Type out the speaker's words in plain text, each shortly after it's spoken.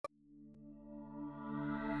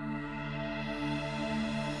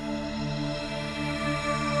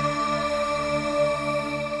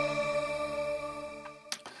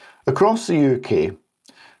Across the UK,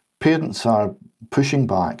 parents are pushing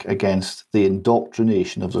back against the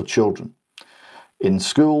indoctrination of their children. In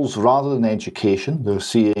schools, rather than education, they're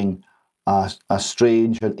seeing a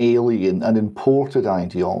strange, an alien, an imported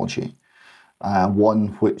ideology, one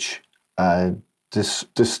which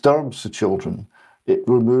disturbs the children. It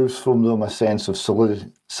removes from them a sense of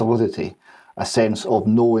solidity, a sense of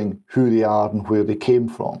knowing who they are and where they came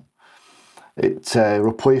from. It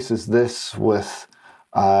replaces this with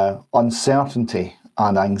uncertainty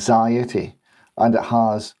and anxiety, and it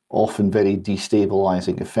has often very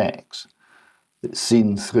destabilising effects. It's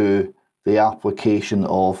seen through the application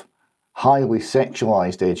of highly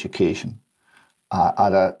sexualised education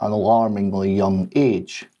at an alarmingly young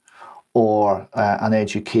age, or an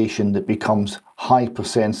education that becomes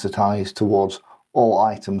hypersensitised towards all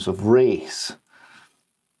items of race.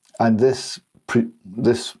 And this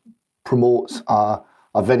promotes a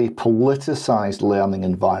very politicised learning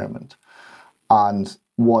environment, and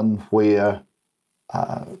one where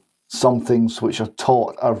some things which are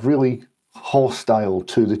taught are really hostile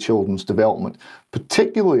to the children's development,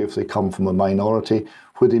 particularly if they come from a minority,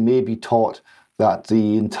 where they may be taught that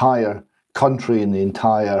the entire country and the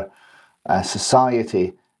entire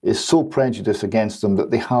society is so prejudiced against them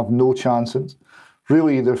that they have no chances.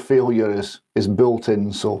 Really, their failure is built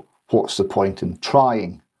in, so what's the point in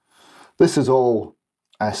trying? This is all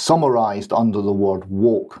summarised under the word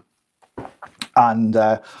woke. And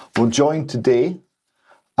we're joined today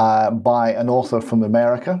by an author from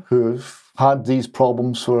America who's had these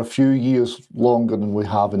problems for a few years longer than we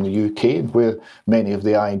have in the UK, and where many of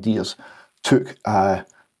the ideas took the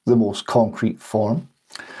most concrete form.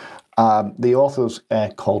 The author's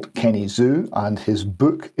called Kenny Xu, and his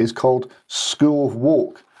book is called School of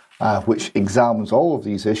Woke, which examines all of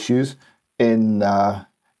these issues in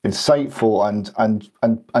insightful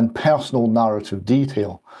and personal narrative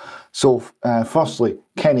detail. So, firstly,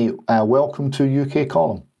 Kenny, welcome to UK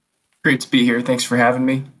Column. Great to be here. Thanks for having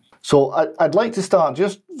me. So I'd like to start,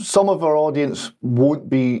 just some of our audience won't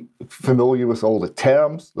be familiar with all the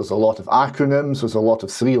terms. There's a lot of acronyms, there's a lot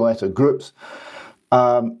of three-letter groups.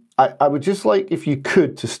 I would just like, if you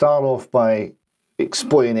could, to start off by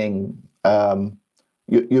explaining,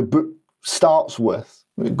 your book starts with,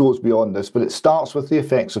 it goes beyond this, but it starts with the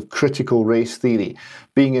effects of critical race theory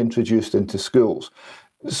being introduced into schools.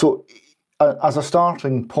 So as a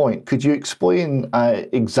starting point, could you explain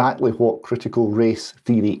exactly what critical race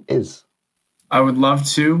theory is? I would love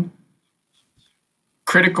to.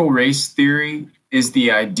 Critical race theory is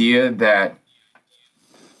the idea that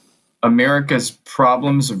America's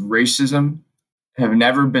problems of racism have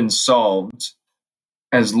never been solved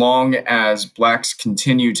as long as Blacks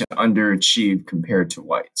continue to underachieve compared to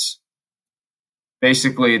whites.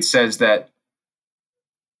 Basically, it says that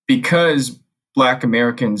because Black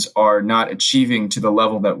Americans are not achieving to the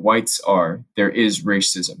level that whites are, there is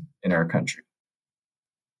racism in our country.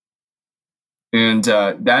 And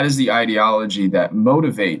that is the ideology that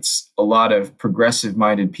motivates a lot of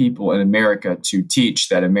progressive-minded people in America to teach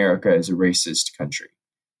that America is a racist country,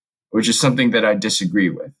 which is something that I disagree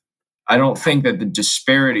with. I don't think that the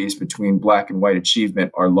disparities between Black and white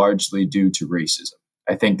achievement are largely due to racism.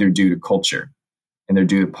 I think they're due to culture, and they're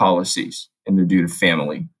due to policies, and they're due to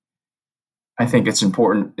family. I think it's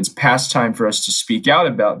important, it's past time for us to speak out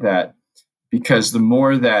about that, because the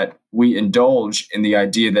more that we indulge in the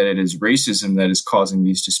idea that it is racism that is causing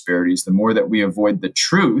these disparities, the more that we avoid the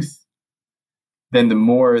truth, then the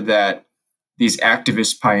more that these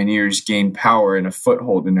activist pioneers gain power and a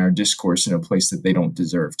foothold in our discourse in a place that they don't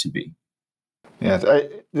deserve to be. Yes,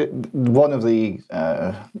 one of the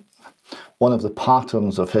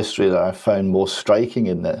patterns of history that I found most striking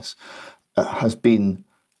in this has been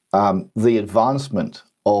the advancement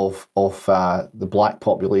of the Black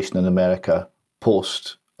population in America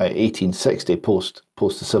post 1860, post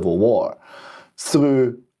the Civil War,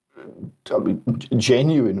 through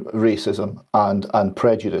genuine racism and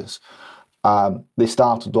prejudice. They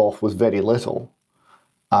started off with very little.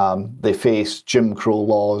 They faced Jim Crow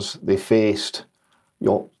laws. They faced,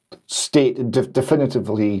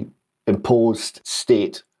 definitively imposed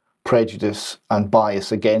state prejudice and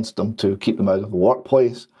bias against them to keep them out of the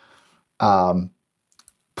workplace.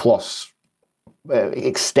 Plus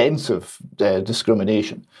extensive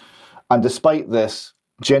discrimination. And despite this,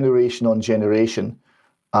 generation on generation,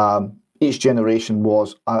 each generation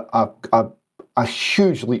was a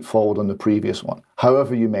huge leap forward on the previous one,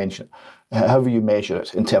 however you measure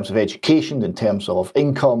it, in terms of education, in terms of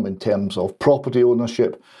income, in terms of property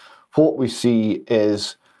ownership. What we see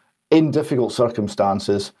is, in difficult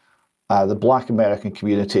circumstances, the Black American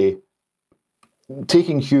community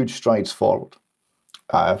taking huge strides forward.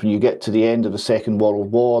 When you get to the end of the Second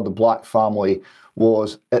World War, the black family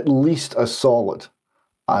was at least as solid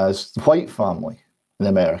as the white family in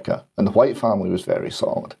America, and the white family was very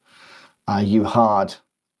solid. You had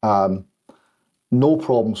no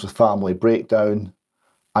problems with family breakdown,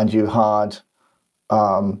 and you had,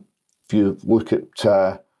 if you look at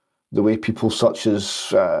the way people such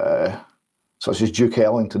as Duke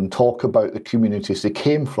Ellington talk about the communities they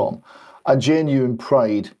came from, a genuine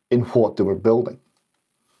pride in what they were building.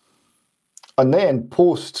 And then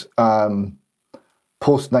post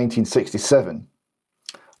 1967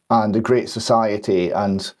 and the Great Society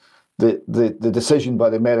and the decision by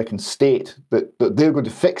the American state that they're going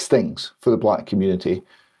to fix things for the black community,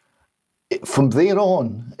 from there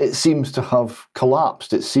on, it seems to have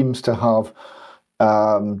collapsed. It seems to have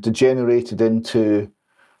degenerated into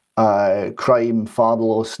crime,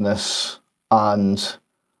 fatherlessness, and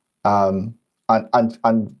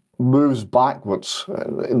moves backwards.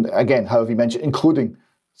 And again, however you mentioned, including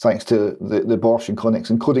thanks to the abortion clinics,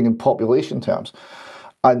 including in population terms,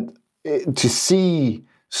 and to see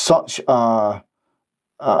such a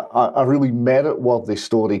really merit-worthy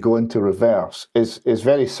story go into reverse is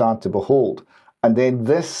very sad to behold. And then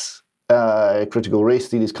this critical race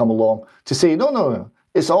theories come along to say, no,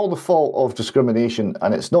 it's all the fault of discrimination,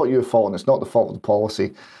 and it's not your fault, and it's not the fault of the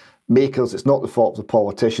policy makers, it's not the fault of the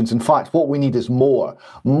politicians. In fact, what we need is more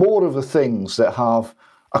of the things that have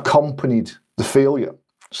accompanied the failure.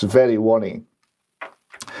 It's very worrying.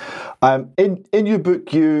 In your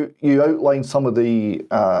book, you outline some of the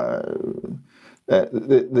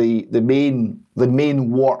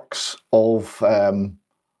main works of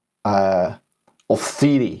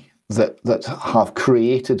theory that have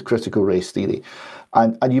created critical race theory.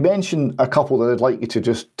 And you mentioned a couple that I'd like you to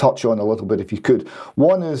just touch on a little bit, if you could.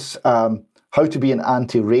 One is How to Be an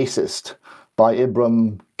Anti-Racist by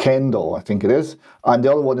Ibram Kendall, I think it is. And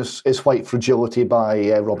the other one is White Fragility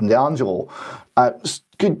by Robin DiAngelo.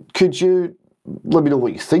 Could you let me know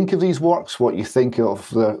what you think of these works, what you think of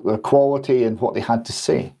their quality and what they had to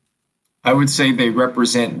say? I would say they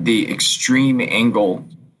represent the extreme angle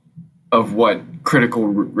of what critical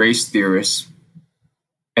race theorists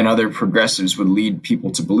and other progressives would lead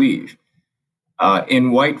people to believe.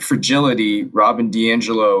 In White Fragility, Robin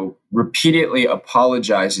DiAngelo repeatedly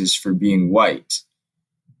apologizes for being white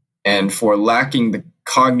and for lacking the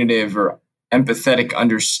cognitive or empathetic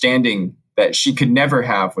understanding that she could never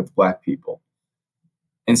have with Black people,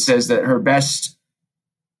 and says that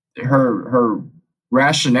her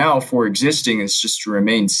rationale for existing is just to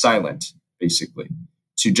remain silent, basically,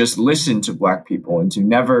 to just listen to Black people and to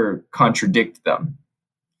never contradict them.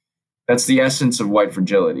 That's the essence of White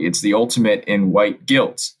Fragility. It's the ultimate in white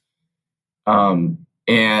guilt. And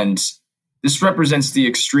this represents the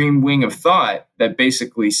extreme wing of thought that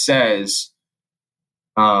basically says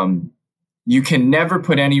you can never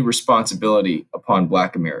put any responsibility upon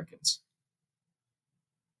Black Americans.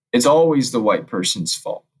 It's always the white person's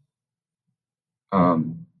fault.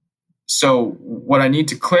 So what I need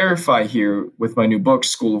to clarify here with my new book,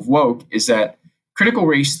 School of Woke, is that critical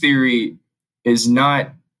race theory is not,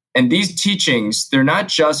 and these teachings, they're not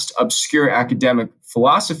just obscure academic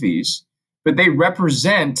philosophies, but they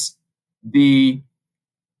represent the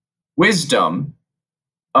wisdom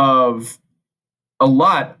of a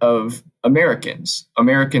lot of Americans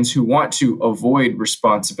who want to avoid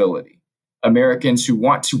responsibility, Americans who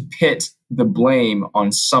want to pit the blame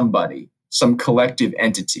on somebody, some collective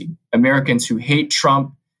entity, Americans who hate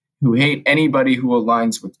Trump, who hate anybody who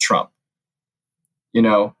aligns with Trump.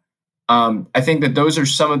 I think that those are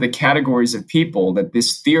some of the categories of people that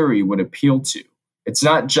this theory would appeal to. It's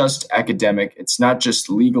not just academic, it's not just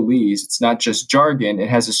legalese, it's not just jargon. It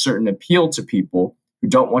has a certain appeal to people who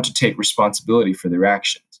don't want to take responsibility for their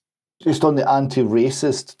actions. Just on the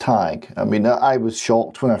anti-racist tag, I mean, I was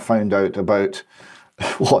shocked when I found out about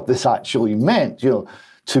what this actually meant.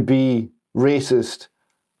 To be racist,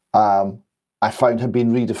 I found had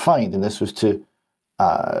been redefined, and this was to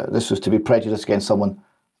be prejudiced against someone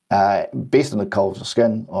based on the colour of their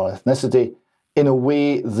skin or ethnicity in a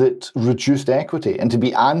way that reduced equity. And to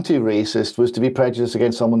be anti-racist was to be prejudiced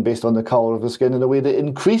against someone based on the colour of their skin in a way that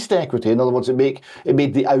increased equity. In other words, it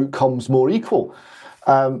made the outcomes more equal.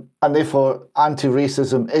 And therefore,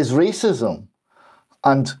 anti-racism is racism.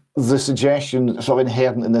 And the suggestion sort of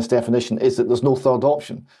inherent in this definition is that there's no third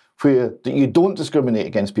option, where that you don't discriminate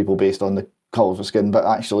against people based on the colour of their skin, but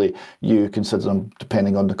actually you consider them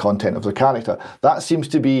depending on the content of their character. That seems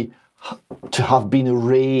to have been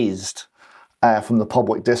erased from the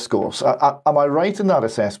public discourse. Am I right in that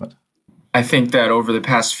assessment? I think that over the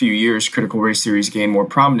past few years, critical race theory has gained more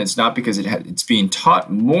prominence, not because it's being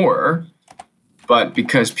taught more, but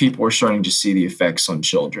because people are starting to see the effects on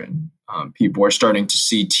children. People are starting to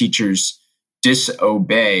see teachers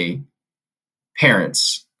disobey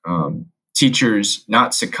parents, teachers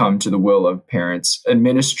not succumb to the will of parents,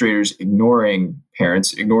 administrators ignoring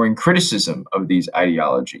parents, ignoring criticism of these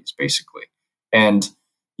ideologies, basically. And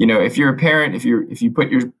if you're a parent, if you put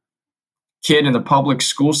your kid in the public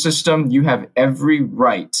school system, you have every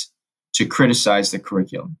right to criticize the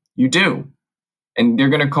curriculum. You do. And they're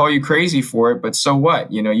going to call you crazy for it, but so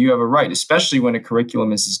what? You have a right, especially when a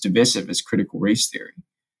curriculum is as divisive as critical race theory.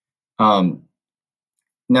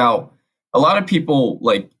 Now, a lot of people,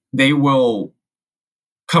 they will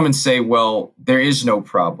come and say, well, there is no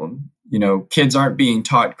problem. Kids aren't being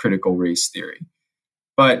taught critical race theory.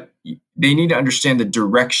 But they need to understand the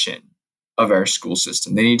direction of our school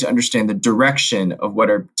system. They need to understand the direction of what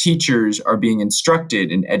our teachers are being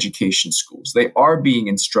instructed in education schools. They are being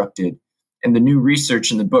instructed, and the new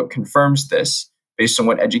research in the book confirms this, based on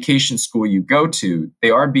what education school you go to.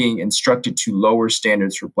 They are being instructed to lower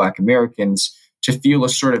standards for Black Americans, to feel a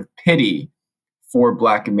sort of pity for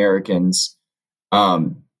Black Americans,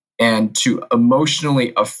 and to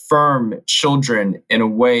emotionally affirm children in a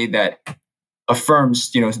way that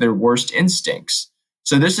affirms, their worst instincts.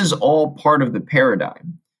 So this is all part of the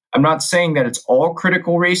paradigm. I'm not saying that it's all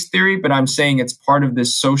critical race theory, but I'm saying it's part of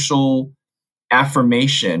this social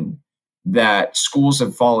affirmation that schools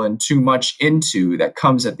have fallen too much into, that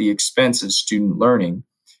comes at the expense of student learning.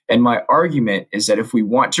 And my argument is that if we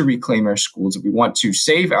want to reclaim our schools, if we want to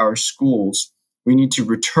save our schools, we need to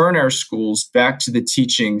return our schools back to the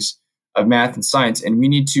teachings of math and science. And we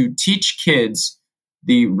need to teach kids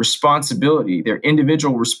the responsibility, their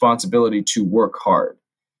individual responsibility to work hard.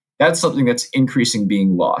 That's something that's increasing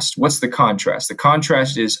being lost. What's the contrast? The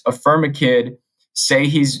contrast is affirm a kid, say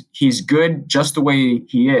he's good just the way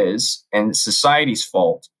he is, and it's society's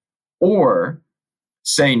fault, or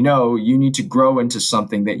say, no, you need to grow into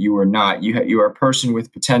something that you are not. You are a person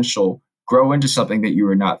with potential. Grow into something that you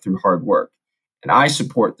are not through hard work. And I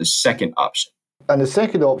support the second option. And the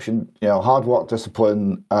second option, hard work,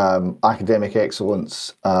 discipline, academic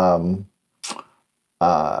excellence,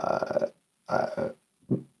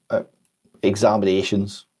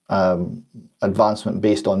 examinations, advancement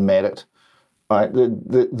based on merit. Right?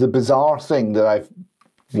 The bizarre thing that I've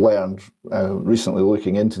learned recently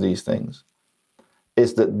looking into these things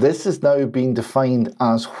is that this is now being defined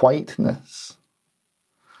as whiteness,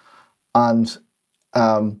 and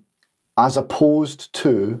as opposed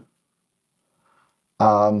to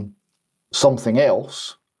something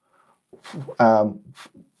else,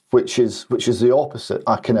 which is the opposite,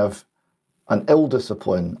 a kind of an ill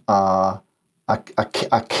discipline, a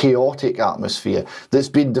chaotic atmosphere that's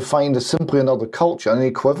been defined as simply another culture, an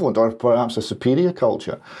equivalent or perhaps a superior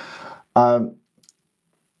culture. Now,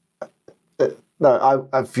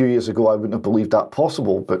 a few years ago, I wouldn't have believed that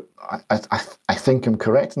possible, but I think I'm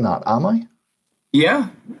correct in that. Am I? Yeah.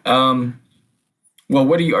 Well,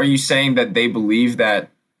 are you saying that they believe that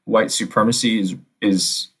white supremacy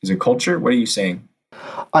is a culture? What are you saying?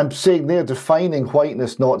 I'm saying they're defining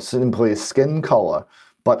whiteness not simply as skin color,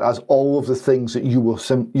 but as all of the things that you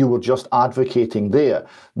were just advocating there.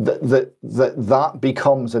 That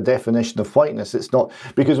becomes a definition of whiteness. It's not,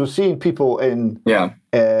 because we're seeing people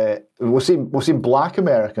we're seeing Black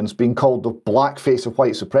Americans being called the black face of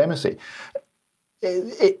white supremacy.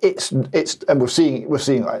 It's and we're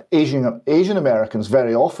seeing Asian Americans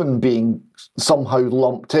very often being somehow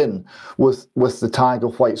lumped in with the tag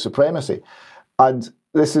of white supremacy, and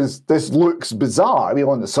this looks bizarre. I mean,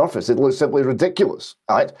 on the surface, it looks simply ridiculous.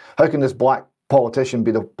 Right? How can this black politician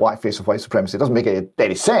be the black face of white supremacy? It doesn't make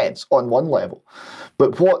any sense on one level.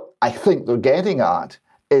 But what I think they're getting at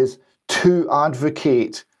is to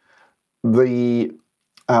advocate the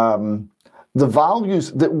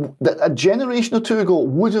values that a generation or two ago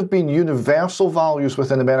would have been universal values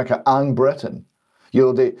within America and Britain.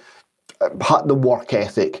 The work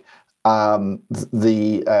ethic,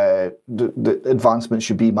 the advancement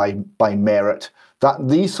should be by merit. That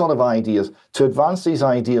these sort of ideas, to advance these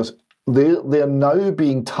ideas, they're now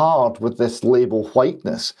being tarred with this label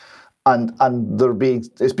whiteness, and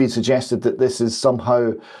it's being suggested that this is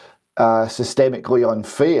somehow systemically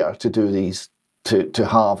unfair to do these. To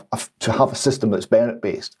have a system that's merit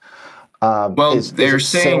based, they're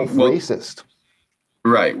saying racist,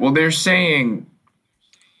 right? Well, they're saying,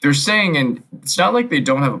 and it's not like they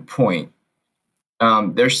don't have a point.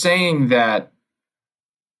 They're saying that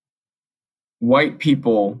white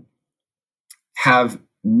people have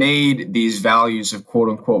made these values of quote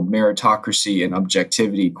unquote meritocracy and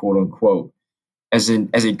objectivity, quote unquote, as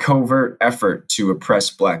a covert effort to oppress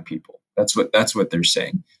Black people. That's what they're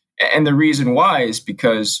saying. And the reason why is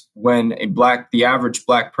because when the average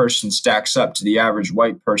black person stacks up to the average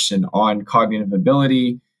white person on cognitive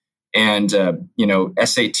ability and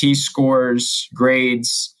SAT scores,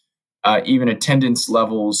 grades, even attendance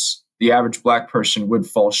levels, the average black person would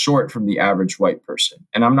fall short from the average white person.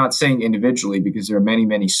 And I'm not saying individually, because there are many,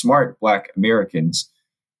 many smart black Americans,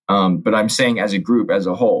 but I'm saying as a group, as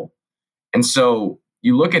a whole. And so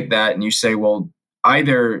you look at that and you say, well,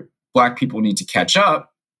 either black people need to catch up,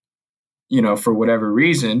 for whatever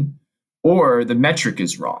reason, or the metric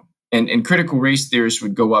is wrong. And critical race theorists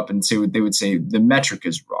would go up and say, they would say the metric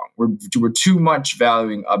is wrong. We're too much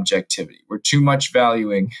valuing objectivity. We're too much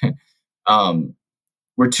valuing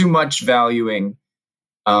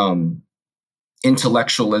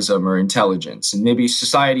intellectualism or intelligence. And maybe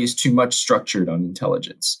society is too much structured on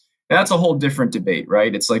intelligence. And that's a whole different debate,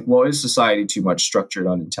 right? It's like, well, is society too much structured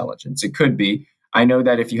on intelligence? It could be. I know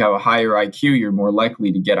that if you have a higher IQ, you're more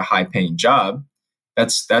likely to get a high-paying job.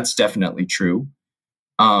 That's definitely true.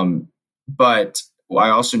 But I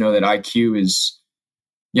also know that IQ is,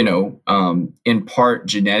 in part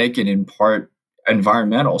genetic and in part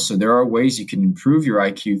environmental. So there are ways you can improve your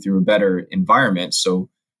IQ through a better environment. So,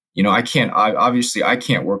 I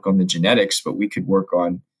can't work on the genetics, but we could work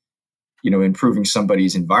on, improving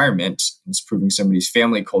somebody's environment, improving somebody's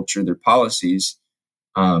family culture, their policies.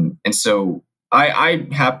 And so I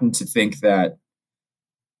happen to think that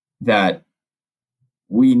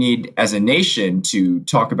we need, as a nation, to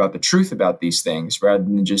talk about the truth about these things rather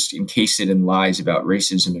than just encase it in lies about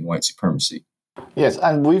racism and white supremacy. Yes,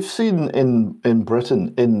 and we've seen in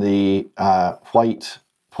Britain, in the white,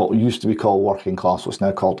 what used to be called working class, what's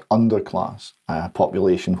now called underclass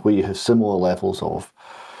population, where you have similar levels of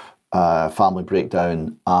family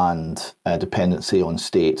breakdown and dependency on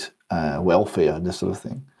state welfare and this sort of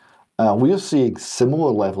thing. We are seeing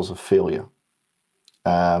similar levels of failure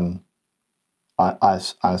as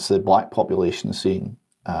the black population is seeing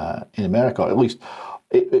in America, at least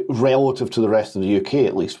relative to the rest of the UK.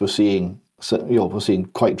 At least we're seeing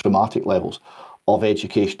quite dramatic levels of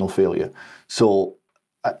educational failure. So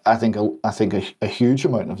I think a huge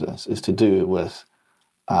amount of this is to do with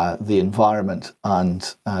the environment and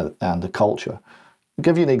the culture. I'll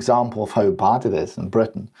give you an example of how bad it is in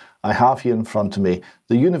Britain. I have here in front of me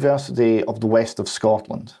the University of the West of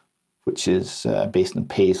Scotland, which is based in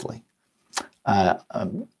Paisley. A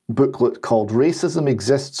booklet called "Racism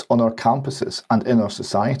Exists on Our Campuses and in Our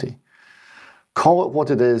Society. Call it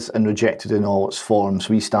what it is and reject it in all its forms.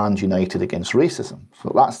 We stand united against racism."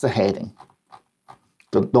 So that's the heading.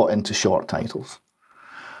 They're not into short titles.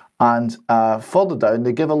 And further down,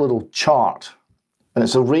 they give a little chart. And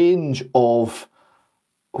it's a range of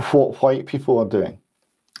what white people are doing.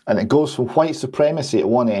 And it goes from white supremacy at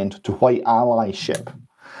one end to white allyship.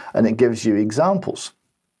 And it gives you examples.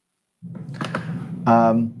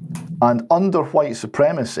 And under white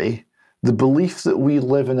supremacy, the belief that we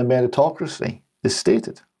live in a meritocracy is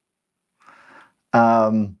stated.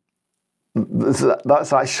 That's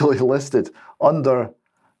actually listed under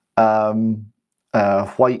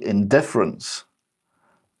white indifference.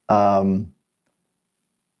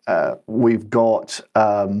 We've got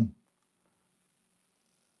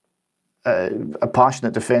a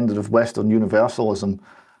passionate defender of Western universalism,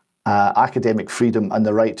 academic freedom, and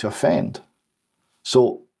the right to offend.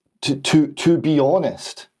 So to be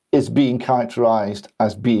honest is being characterized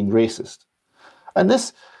as being racist. And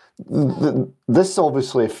this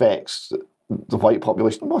obviously affects the white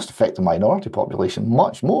population. It must affect the minority population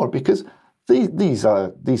much more, because these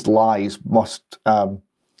lies must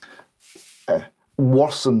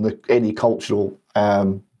worsen any cultural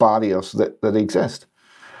barriers that exist.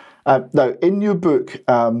 Now, in your book,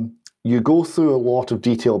 you go through a lot of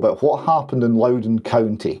detail about what happened in Loudoun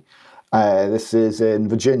County. This is in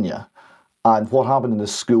Virginia, and what happened in the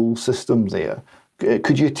school system there.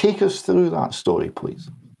 Could you take us through that story, please?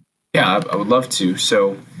 Yeah, I would love to.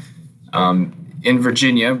 So in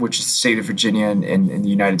Virginia, which is the state of Virginia in the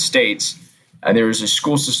United States, there is a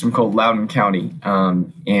school system called Loudoun County,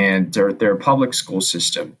 and they're a public school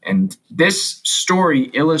system. And this story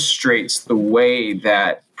illustrates the way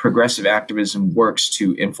that progressive activism works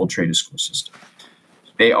to infiltrate a school system.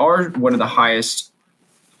 They are one of the highest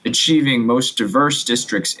achieving, most diverse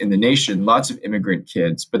districts in the nation, lots of immigrant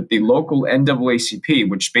kids, but the local NAACP,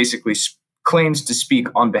 which basically claims to speak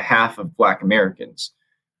on behalf of Black Americans,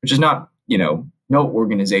 which is not, no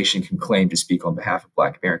organization can claim to speak on behalf of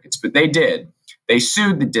Black Americans, but they did. They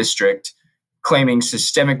sued the district, claiming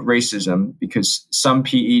systemic racism because some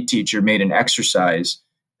PE teacher made an exercise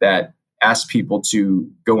that asked people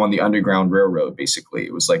to go on the Underground Railroad, basically.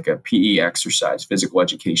 It was like a PE exercise, physical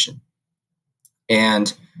education.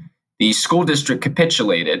 And the school district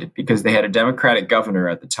capitulated because they had a Democratic governor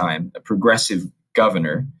at the time, a progressive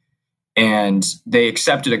governor, and they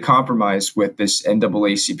accepted a compromise with this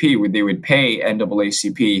NAACP where they would pay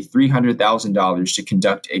NAACP $300,000 to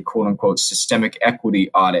conduct a quote unquote systemic equity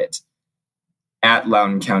audit at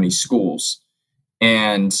Loudoun County schools.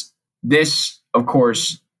 And this, of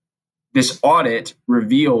course, this audit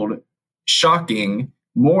revealed shocking,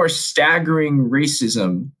 more staggering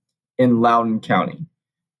racism in Loudoun County,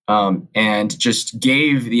 and just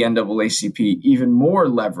gave the NAACP even more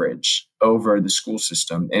leverage over the school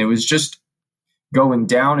system. And it was just going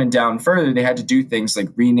down and down further. They had to do things like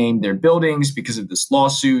rename their buildings because of this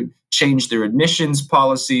lawsuit, change their admissions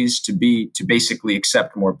policies to basically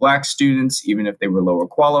accept more Black students, even if they were lower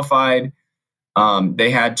qualified.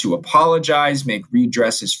 They had to apologize, make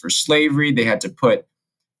redresses for slavery. They had to put,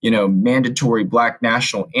 mandatory Black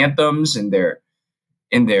national anthems in their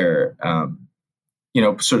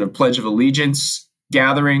sort of Pledge of Allegiance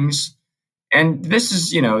gatherings. And this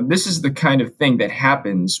is the kind of thing that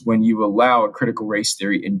happens when you allow a critical race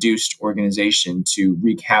theory induced organization to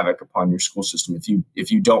wreak havoc upon your school system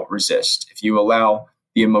if you don't resist, if you allow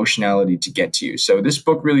the emotionality to get to you. So this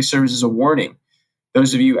book really serves as a warning.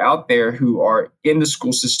 Those of you out there who are in the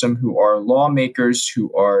school system, who are lawmakers, who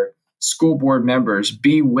are school board members,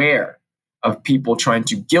 beware of people trying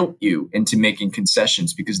to guilt you into making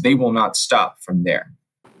concessions, because they will not stop from there.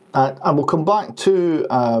 And we'll come back to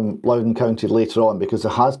Loudoun County later on, because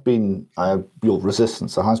there has been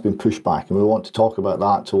resistance, there has been pushback, and we want to talk about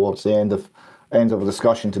that towards the end of the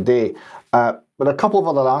discussion today. But a couple of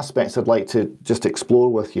other aspects I'd like to just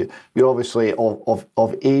explore with you. You're obviously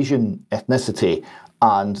of Asian ethnicity,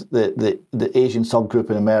 and the Asian subgroup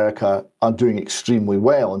in America are doing extremely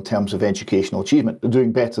well in terms of educational achievement. They're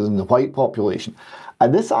doing better than the white population.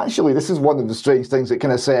 And this is one of the strange things that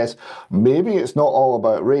kind of says maybe it's not all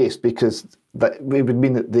about race, because it would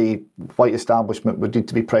mean that the white establishment would need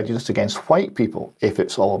to be prejudiced against white people if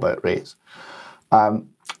it's all about race. Now,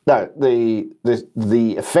 the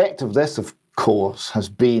effect of this, of course, has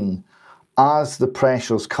been, as the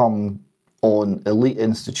pressures come on elite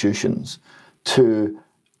institutions to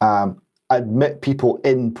admit people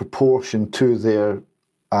in proportion to to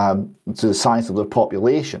the size of their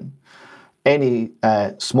population, any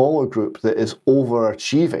smaller group that is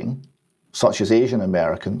overachieving, such as Asian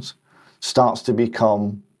Americans, starts to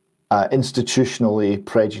become institutionally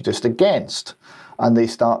prejudiced against, and they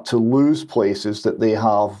start to lose places that they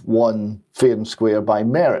have won fair and square by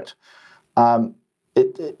merit.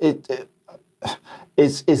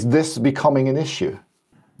 Is this becoming an issue?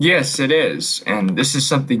 Yes, it is. And this is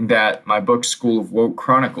something that my book, School of Woke,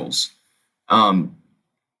 chronicles.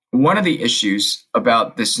 One of the issues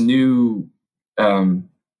about this new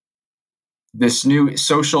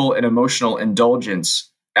social and emotional indulgence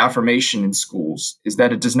affirmation in schools is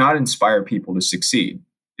that it does not inspire people to succeed,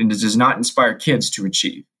 and it does not inspire kids to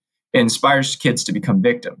achieve. It inspires kids to become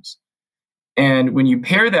victims. And when you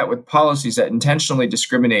pair that with policies that intentionally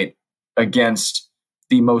discriminate against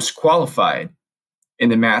the most qualified in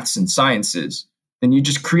the maths and sciences, then you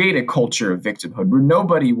just create a culture of victimhood where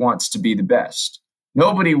nobody wants to be the best.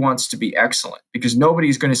 Nobody wants to be excellent, because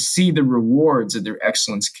nobody's going to see the rewards of their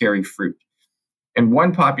excellence carry fruit. And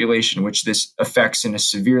one population which this affects in a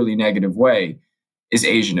severely negative way is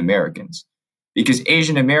Asian Americans, because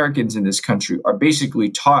Asian Americans in this country are basically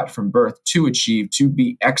taught from birth to achieve, to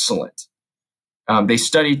be excellent. They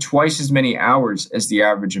study twice as many hours as the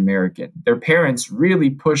average American. Their parents really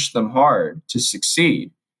push them hard to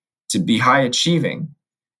succeed, to be high achieving.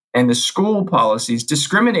 And the school policies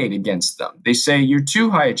discriminate against them. They say, you're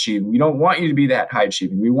too high achieving. We don't want you to be that high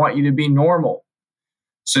achieving. We want you to be normal.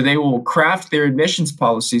 So they will craft their admissions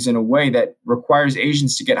policies in a way that requires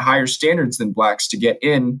Asians to get higher standards than Blacks to get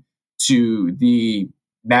in to the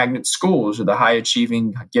magnet schools or the high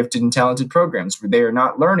achieving, gifted and talented programs where they are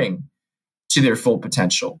not learning to their full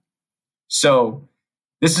potential. So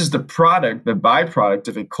this is the byproduct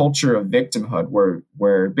of a culture of victimhood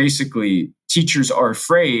where basically teachers are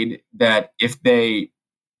afraid that if they,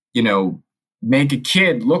 make a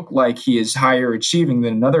kid look like he is higher achieving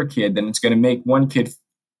than another kid, then it's going to make one kid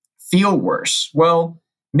feel worse. Well,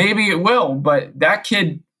 maybe it will, but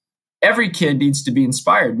every kid needs to be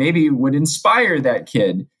inspired. Maybe it would inspire that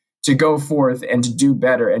kid to go forth and to do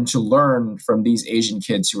better and to learn from these Asian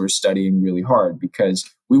kids who are studying really hard, because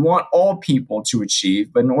we want all people to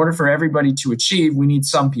achieve, but in order for everybody to achieve, we need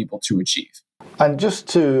some people to achieve. And just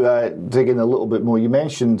to dig in a little bit more, you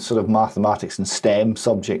mentioned sort of mathematics and STEM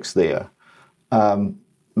subjects there. Now,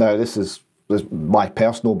 this is my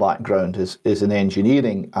personal background is in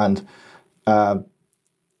engineering, and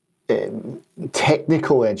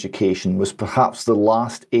technical education was perhaps the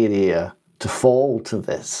last area to fall to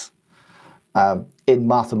this. In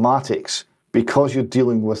mathematics, because you're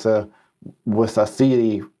dealing with a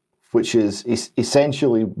theory which is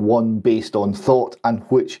essentially one based on thought and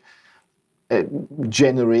which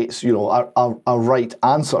generates, a right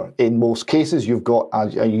answer. In most cases, you've got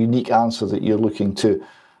a unique answer that you're looking to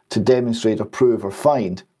demonstrate or prove or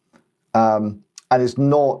find, and it's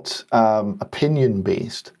not opinion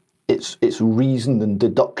based. It's reason and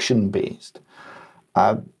deduction based.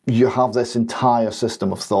 You have this entire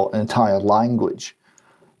system of thought, an entire language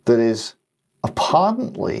that is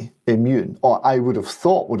apparently immune, or I would have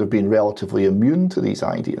thought would have been relatively immune to these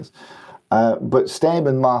ideas. But STEM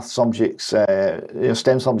and math subjects,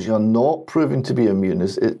 STEM subjects are not proving to be immune.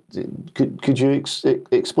 Could you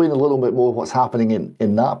explain a little bit more what's happening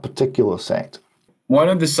in that particular sector? One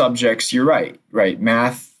of the subjects, you're right.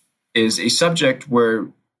 Math is a subject where,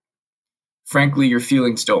 frankly, your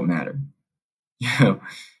feelings don't matter.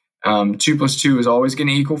 2 plus 2 is always going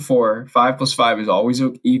to equal 4. 5 plus 5 is always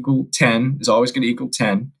equal 10. Is always going to equal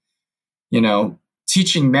 10.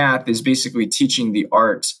 Teaching math is basically teaching the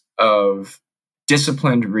art of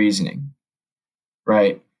disciplined reasoning,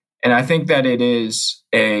 right? And I think that it is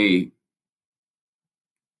a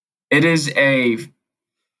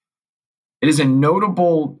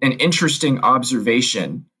notable and interesting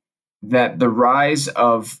observation that the rise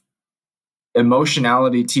of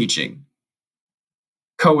emotionality teaching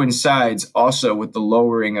coincides also with the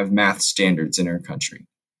lowering of math standards in our country.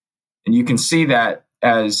 And you can see that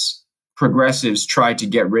as progressives try to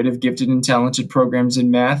get rid of gifted and talented programs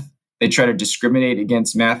in math, they try to discriminate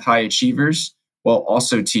against math high achievers while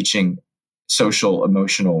also teaching social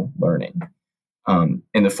emotional learning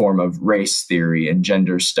in the form of race theory and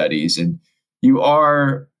gender studies. And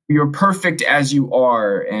you're perfect as you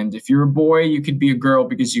are. And if you're a boy, you could be a girl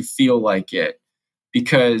because you feel like it,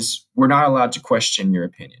 because we're not allowed to question your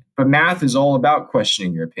opinion. But math is all about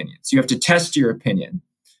questioning your opinions. You have to test your opinion.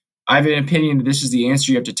 I have an opinion that this is the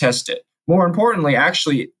answer. You have to test it. More importantly,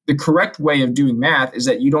 actually, the correct way of doing math is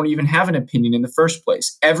that you don't even have an opinion in the first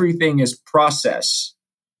place. Everything is process.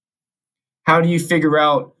 How do you figure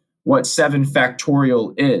out what 7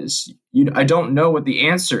 factorial is? I don't know what the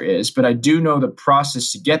answer is, but I do know the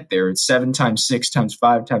process to get there. It's 7 times 6 times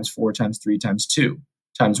 5 times 4 times 3 times 2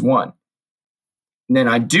 times 1. And then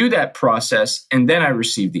I do that process, and then I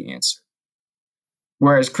receive the answer.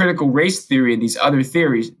 Whereas critical race theory and these other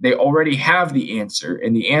theories, they already have the answer,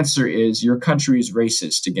 and the answer is your country is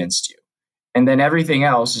racist against you. And then everything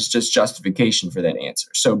else is just justification for that answer.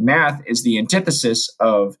 So math is the antithesis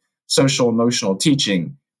of social emotional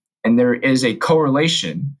teaching, and there is a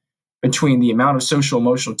correlation between the amount of social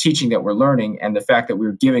emotional teaching that we're learning and the fact that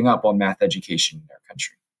we're giving up on math education in our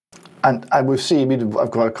country. And we've seen, I've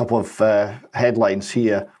got a couple of headlines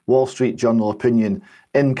here. Wall Street Journal opinion: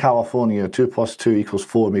 in California, 2 plus 2 equals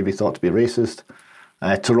 4 may be thought to be racist.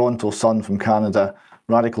 Toronto Sun from Canada: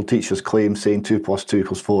 radical teachers claim saying 2 plus 2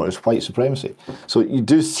 equals 4 is white supremacy. So you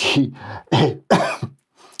do see,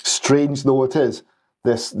 strange though it is,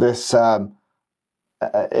 this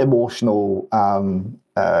emotional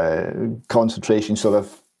concentration sort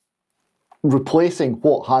of replacing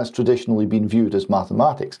what has traditionally been viewed as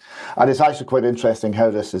mathematics. And it's actually quite interesting how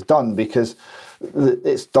this is done, because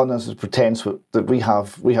it's done as a pretense that we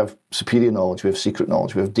have superior knowledge, we have secret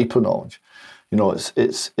knowledge, we have deeper knowledge.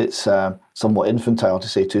 It's somewhat infantile to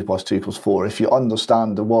say 2 plus 2 equals 4. If you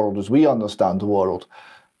understand the world as we understand the world,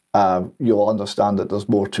 you'll understand that there's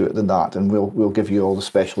more to it than that, and we'll give you all the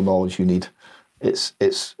special knowledge you need. It's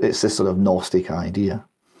this sort of Gnostic idea.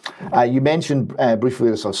 You mentioned briefly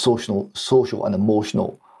the sort of social and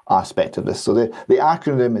emotional aspect of this. So the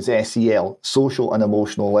acronym is SEL, Social and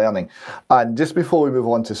Emotional Learning. And just before we move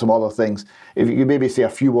on to some other things, if you could maybe say a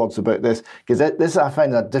few words about this, because this I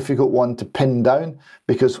find a difficult one to pin down,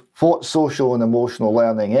 because what social and emotional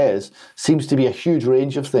learning is seems to be a huge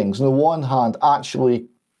range of things. On the one hand, actually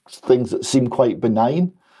things that seem quite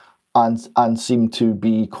benign, and seem to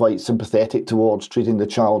be quite sympathetic towards treating the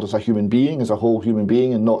child as a human being, as a whole human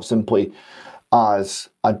being, and not simply as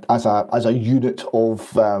a unit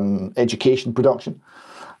of education production.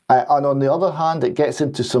 And on the other hand, it gets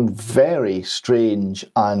into some very strange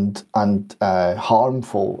and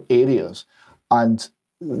harmful areas. And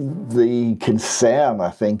the concern,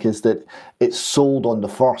 I think, is that it's sold on the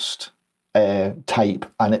first type,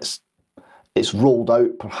 and it's rolled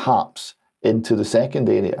out perhaps into the second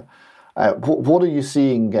area. What are you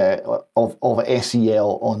seeing of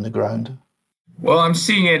SEL on the ground? Well, I'm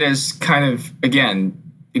seeing it as kind of, again,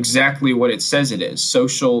 exactly what it says it is: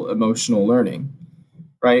 social emotional learning.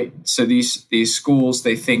 right? So these schools,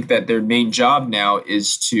 they think that their main job now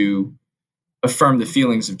is to affirm the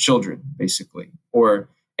feelings of children, basically.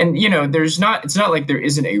 It's not like there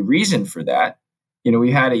isn't a reason for that.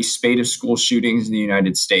 We had a spate of school shootings in the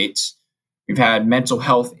United States. We've had mental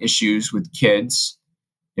health issues with kids.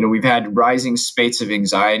 We've had rising spates of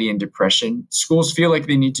anxiety and depression. Schools feel like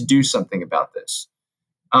they need to do something about this.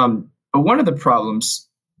 But one of the problems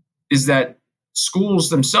is that schools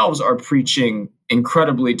themselves are preaching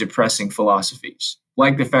incredibly depressing philosophies,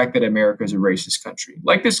 like the fact that America is a racist country,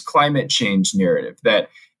 like this climate change narrative that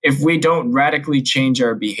if we don't radically change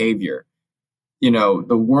our behavior,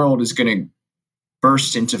 the world is going to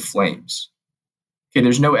burst into flames. Okay,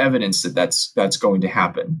 there's no evidence that that's going to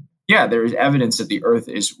happen. Yeah, there is evidence that the earth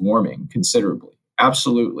is warming considerably.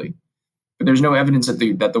 Absolutely. But there's no evidence that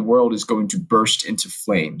the world is going to burst into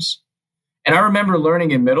flames. And I remember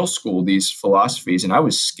learning in middle school these philosophies, and I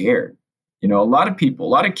was scared. A lot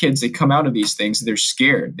of kids, they come out of these things, they're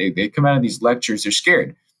scared. They come out of these lectures, they're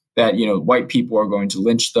scared that, white people are going to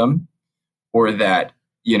lynch them, or that,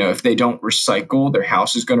 if they don't recycle, their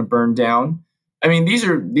house is going to burn down. I mean, these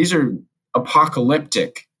are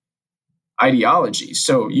apocalyptic ideologies.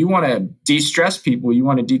 So you want to de-stress people, you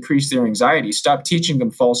want to decrease their anxiety, stop teaching them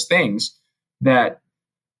false things that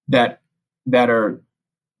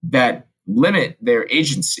limit their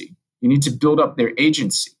agency. You need to build up their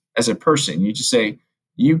agency as a person. You need to say,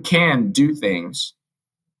 you can do things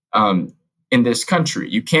in this country.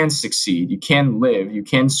 You can succeed. You can live. You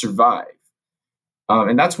can survive.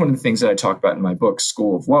 And that's one of the things that I talk about in my book,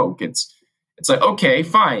 School of Woke. It's like, okay,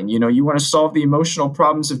 fine. You want to solve the emotional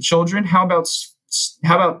problems of children? How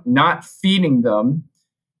about not feeding them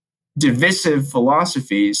divisive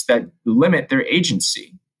philosophies that limit their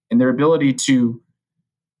agency and their ability to,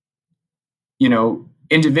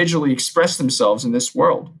 individually express themselves in this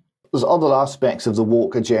world? There's other aspects of the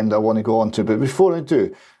woke agenda I want to go on to, but before I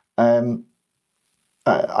do,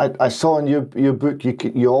 I saw in your book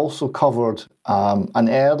you also covered an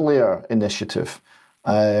earlier initiative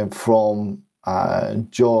from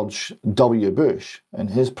George W. Bush in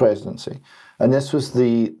his presidency, and this was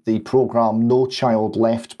the program No Child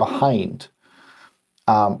Left Behind.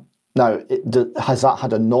 Now, has that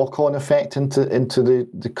had a knock-on effect into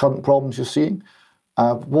the current problems you're seeing?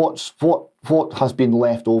 What has been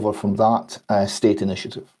left over from that state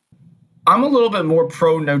initiative? I'm a little bit more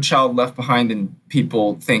pro No Child Left Behind than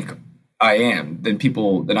people think I am,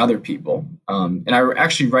 than other people. And I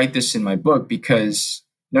actually write this in my book because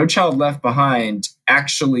No Child Left Behind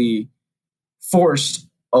actually forced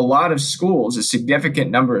a lot of schools, a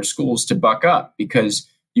significant number of schools, to buck up because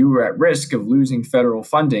you were at risk of losing federal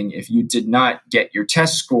funding if you did not get your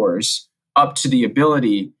test scores up to the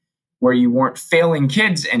ability where you weren't failing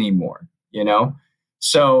kids anymore,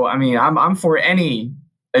 So, I mean, I'm for any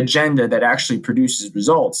agenda that actually produces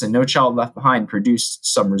results, and No Child Left Behind produced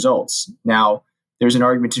some results. Now, there's an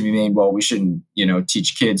argument to be made, well, we shouldn't,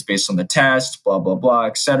 teach kids based on the test, blah, blah, blah,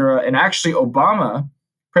 et cetera. And actually,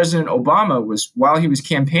 President Obama while he was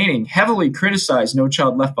campaigning, heavily criticized No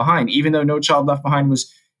Child Left Behind, even though No Child Left Behind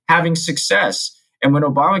was having success. And when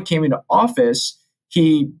Obama came into office,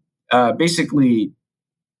 he basically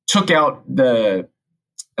took out the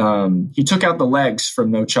legs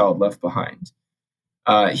from No Child Left Behind.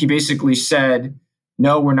 He basically said,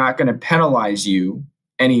 no, we're not going to penalize you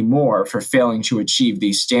anymore for failing to achieve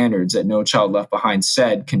these standards that No Child Left Behind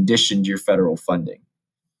said conditioned your federal funding.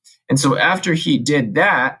 And so after he did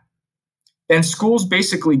that, then schools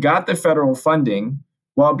basically got the federal funding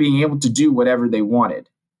while being able to do whatever they wanted.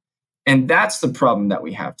 And that's the problem that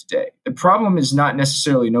we have today. The problem is not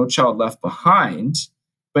necessarily No Child Left Behind,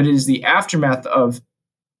 but it is the aftermath of,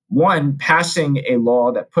 one, passing a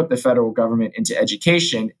law that put the federal government into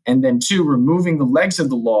education, and then two, removing the legs of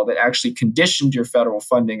the law that actually conditioned your federal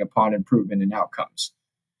funding upon improvement in outcomes.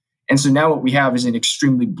 And so now what we have is an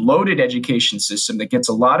extremely bloated education system that gets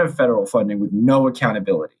a lot of federal funding with no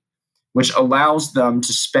accountability, which allows them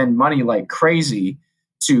to spend money like crazy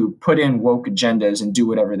to put in woke agendas and do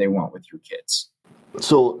whatever they want with your kids.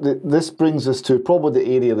 So this brings us to probably the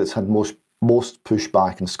area that's had most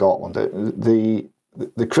pushback in Scotland.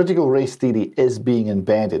 The critical race theory is being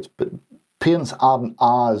embedded, but parents aren't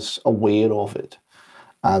as aware of it.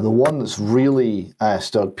 The one that's really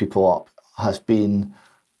stirred people up has been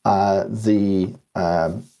the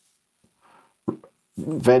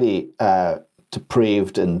very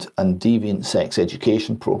depraved and deviant sex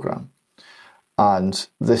education program. And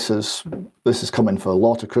this is coming for a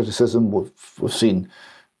lot of criticism. We've seen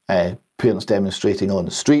parents demonstrating on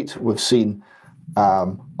the street. We've seen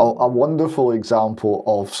a wonderful example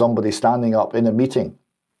of somebody standing up in a meeting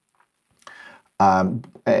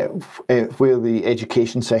where the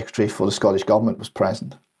Education Secretary for the Scottish Government was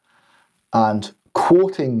present, and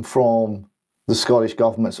quoting from the Scottish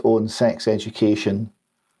Government's own sex education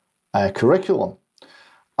curriculum.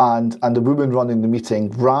 And the woman running the meeting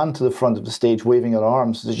ran to the front of the stage waving her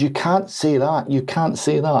arms and says, "You can't say that, you can't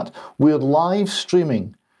say that. We're live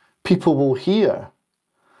streaming. People will hear,"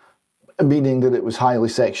 meaning that it was highly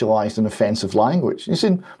sexualized and offensive language. You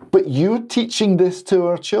said, "But you're teaching this to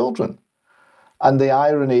our children." And the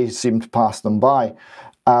irony seemed to pass them by.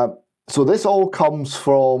 So this all comes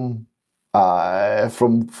from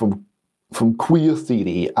queer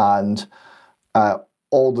theory and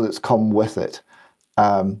all that's come with it.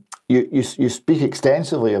 You speak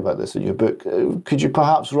extensively about this in your book. Could you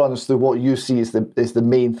perhaps run us through what you see as the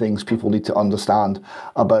main things people need to understand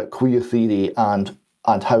about queer theory and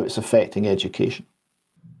how it's affecting education?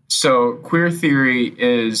 So queer theory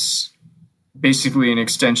is basically an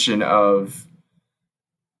extension of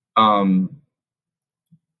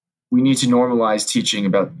we need to normalize teaching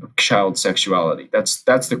about child sexuality.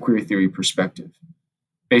 That's the queer theory perspective.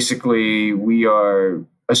 Basically, we are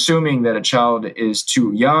assuming that a child is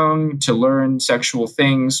too young to learn sexual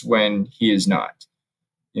things when he is not.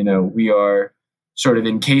 We are sort of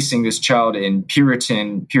encasing this child in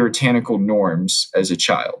puritanical norms as a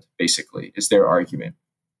child, basically, is their argument.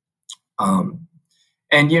 And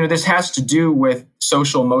this has to do with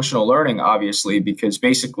social emotional learning, obviously, because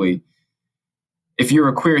basically, if you're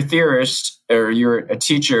a queer theorist or you're a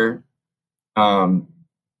teacher and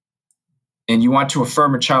you want to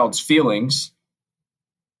affirm a child's feelings,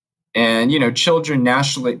 and children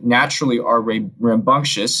naturally are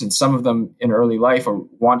rambunctious, and some of them in early life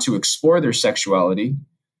want to explore their sexuality.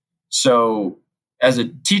 So as a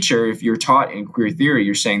teacher, if you're taught in queer theory,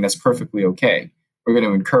 you're saying that's perfectly okay. We're going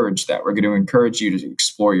to encourage that. We're going to encourage you to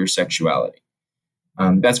explore your sexuality.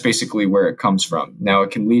 That's basically where it comes from. Now, it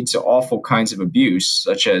can lead to awful kinds of abuse,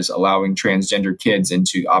 such as allowing transgender kids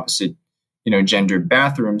into opposite, gendered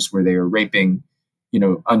bathrooms where they are raping,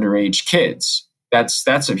 underage kids.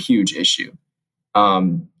 That's a huge issue.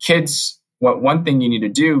 Kids, one thing you need to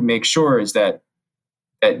do, make sure is that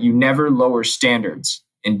you never lower standards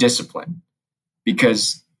in discipline,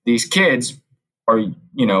 because these kids are,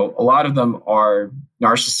 a lot of them are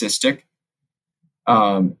narcissistic.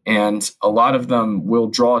 And a lot of them will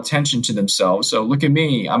draw attention to themselves. So look at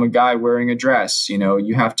me, I'm a guy wearing a dress.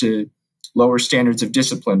 You have to lower standards of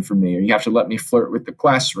discipline for me, or you have to let me flirt with the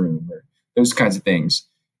classroom, or those kinds of things.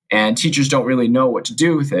 And teachers don't really know what to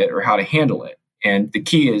do with it or how to handle it. And the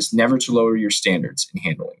key is never to lower your standards in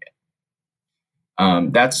handling it.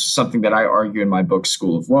 That's something that I argue in my book,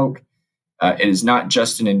 School of Woke. It is not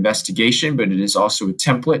just an investigation, but it is also a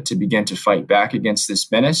template to begin to fight back against this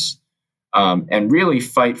menace. And really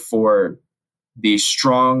fight for the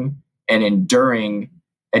strong and enduring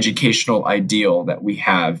educational ideal that we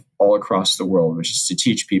have all across the world, which is to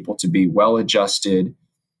teach people to be well-adjusted,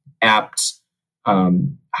 apt,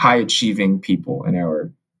 high-achieving people in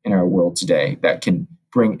our world today that can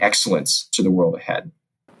bring excellence to the world ahead.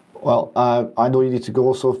 Well, I know you need to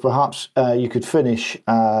go, so perhaps you could finish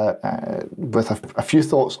with a few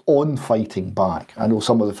thoughts on fighting back. I know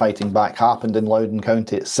some of the fighting back happened in Loudoun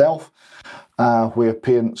County itself, where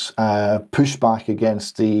parents pushed back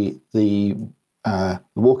against the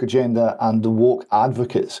woke agenda and the woke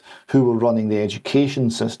advocates who were running the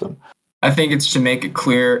education system. I think it's to make it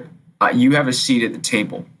clear, you have a seat at the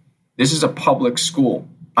table. This is a public school.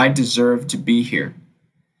 I deserve to be here.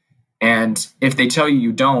 And if they tell you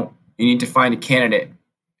you don't, you need to find a candidate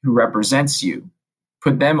who represents you.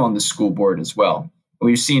 Put them on the school board as well.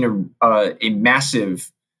 We've seen a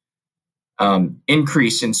massive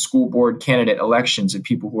increase in school board candidate elections of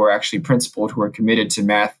people who are actually principled, who are committed to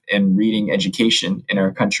math and reading education in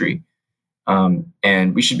our country.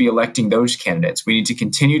 And we should be electing those candidates. We need to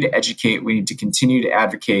continue to educate. We need to continue to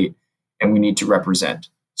advocate, and we need to represent.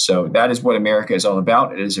 So that is what America is all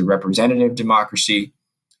about. It is a representative democracy.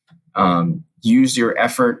 Use your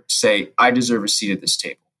effort. Say, I deserve a seat at this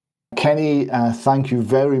table. Kenny, thank you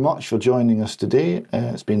very much for joining us today.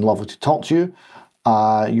 It's been lovely to talk to you.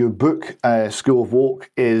 Your book, School of Woke,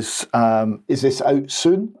 is this out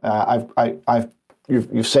soon?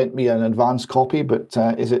 You've sent me an advance copy, but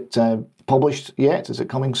is it published yet? Is it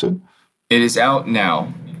coming soon? It is out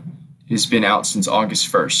now. It's been out since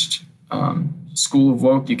August 1st. School of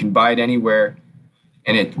Woke, you can buy it anywhere.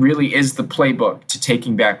 And it really is the playbook to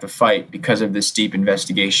taking back the fight because of this deep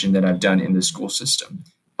investigation that I've done in the school system.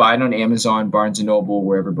 Buy it on Amazon, Barnes & Noble,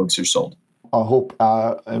 wherever books are sold. I hope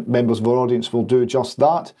members of our audience will do just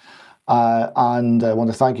that. And I want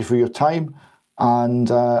to thank you for your time. And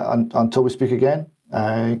until we speak again,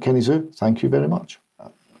 Kenny Zhu, thank you very much.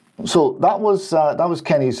 So that was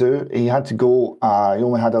Kenny Zhu. He had to go. He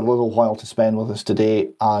only had a little while to spend with us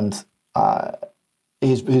today, and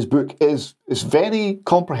his book is very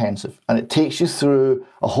comprehensive, and it takes you through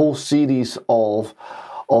a whole series of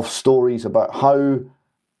stories about how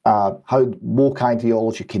woke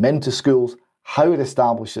ideology came into schools, how it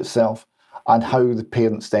established itself, and how the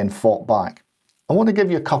parents then fought back. I want to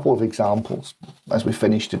give you a couple of examples as we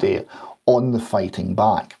finish today on the fighting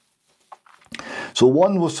back. So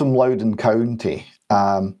one was from Loudoun County,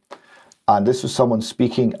 and this was someone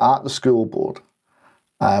speaking at the school board.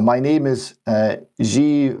 My name is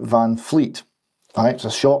Ji Van Fleet. It's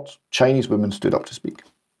a short Chinese woman stood up to speak.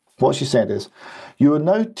 What she said is, "You are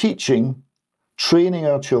now training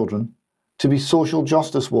our children to be social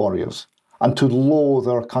justice warriors and to loathe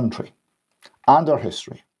our country and our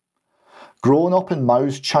history. Growing up in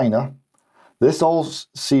Mao's China, this all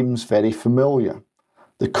seems very familiar.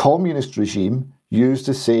 The communist regime used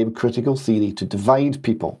the same critical theory to divide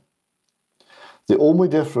people. The only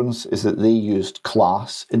difference is that they used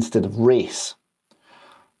class instead of race.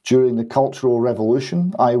 During the Cultural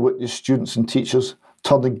Revolution, I witnessed students and teachers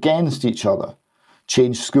turn against each other,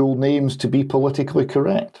 change school names to be politically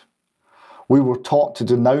correct. We were taught to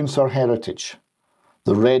denounce our heritage.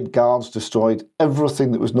 The Red Guards destroyed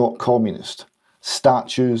everything that was not communist,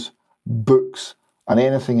 statues, books, and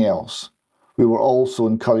anything else. We were also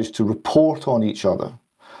encouraged to report on each other,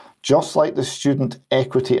 just like the Student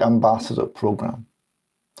Equity Ambassador Programme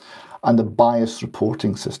and the bias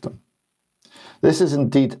reporting system. This is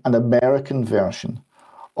indeed an American version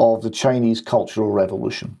of the Chinese Cultural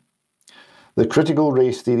Revolution. The critical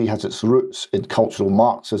race theory has its roots in cultural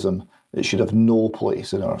Marxism. It should have no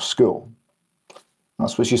place in our school."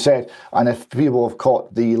 That's what she said. And if people have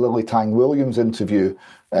caught the Lily Tang Williams interview,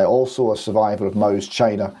 also a survivor of Mao's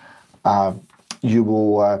China, you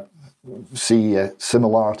will see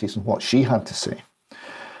similarities in what she had to say.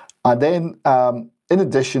 And then, in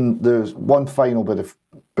addition, there's one final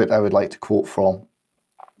bit I would like to quote from.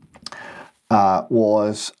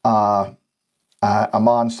 Was an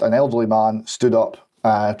elderly man stood up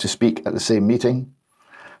to speak at the same meeting,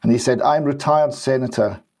 and he said, "I'm retired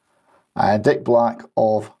Senator Dick Black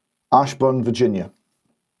of Ashburn, Virginia.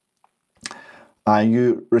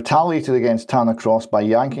 You retaliated against Tanner Cross by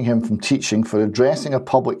yanking him from teaching for addressing a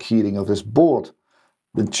public hearing of this board.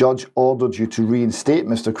 The judge ordered you to reinstate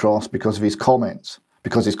Mr. Cross because his comments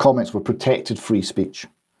were protected free speech.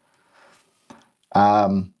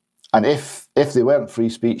 And if they weren't free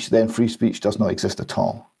speech, then free speech does not exist at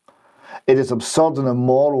all. It is absurd and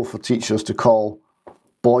immoral for teachers to call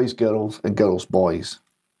boys girls and girls boys.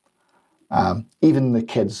 Even the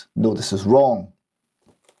kids know this is wrong."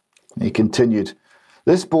 He continued,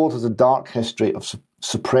 "This board has a dark history of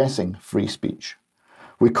suppressing free speech.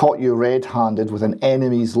 We caught you red-handed with an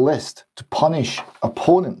enemies list to punish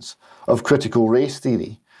opponents of critical race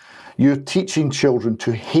theory. You're teaching children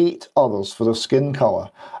to hate others for their skin colour,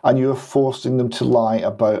 and you're forcing them to lie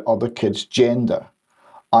about other kids' gender.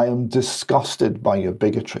 I am disgusted by your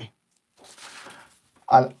bigotry."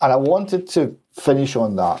 And I wanted to finish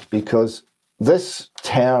on that because this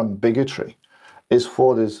term bigotry is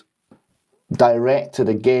what is directed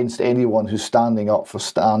against anyone who's standing up for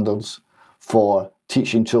standards, for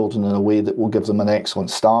teaching children in a way that will give them an excellent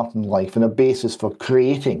start in life and a basis for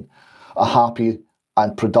creating a happy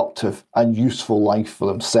and productive and useful life for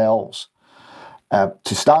themselves.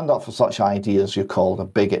 To stand up for such ideas, you're called a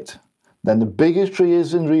bigot. Then the bigotry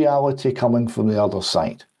is in reality coming from the other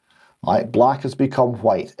side. Right? Black has become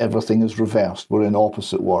white. Everything is reversed. We're in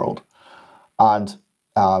opposite world. And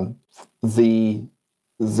the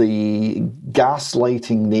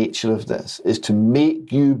gaslighting nature of this is to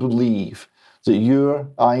make you believe that your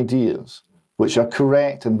ideas, which are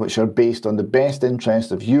correct and which are based on the best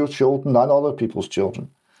interest of your children and other people's children,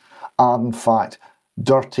 are in fact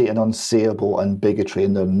dirty and unsayable and bigotry,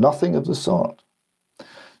 and they're nothing of the sort.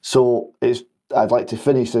 So I'd like to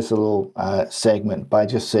finish this little segment by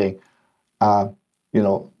just saying,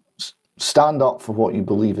 stand up for what you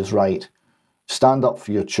believe is right. Stand up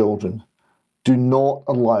for your children. Do not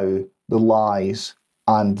allow the lies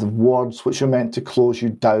and the words which are meant to close you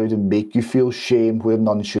down and make you feel shame where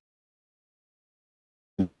none should.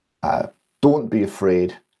 Don't be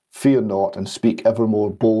afraid, fear not, and speak ever more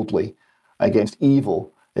boldly against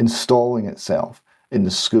evil installing itself in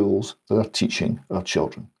the schools that are teaching our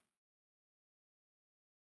children.